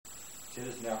Ted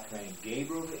is now commanding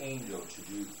Gabriel the angel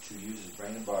to use his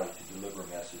brain and body to deliver a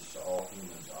message to all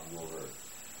humans on world Earth.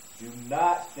 Do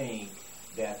not think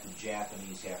that the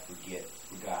Japanese have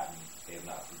forgotten. They have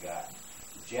not forgotten.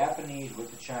 The Japanese,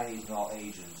 with the Chinese and all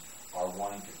Asians, are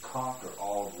wanting to conquer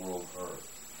all of world Earth.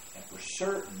 And for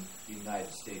certain, the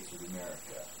United States of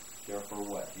America. Therefore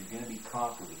what? You're going to be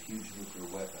conquered with huge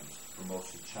nuclear weapons for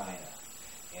most of China.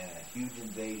 And a huge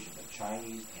invasion of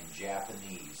Chinese and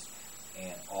Japanese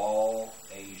and all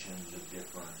Asians of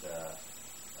different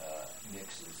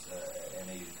mixes and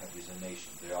Asian countries and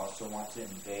nations. They also want to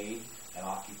invade and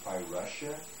occupy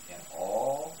Russia and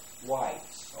all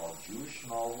whites, all Jewish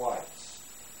and all whites,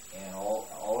 and all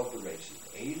of the races.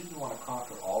 Asians want to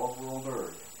conquer all of world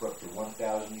Earth for up to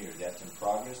 1,000 years. That's in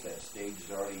progress. That stage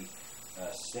is already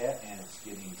set, and it's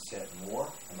getting set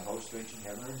more. And the hosts of ancient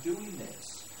heaven are doing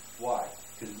this. Why?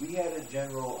 Because we had a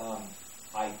general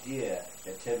idea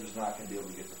that Ted was not going to be able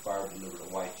to get the fire delivered at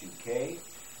Y2K,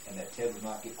 and that Ted would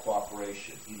not get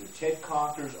cooperation. Either Ted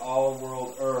conquers all of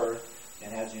world Earth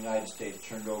and has the United States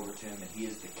turned over to him, and he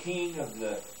is the king of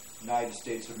the United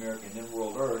States of America and then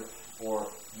world Earth,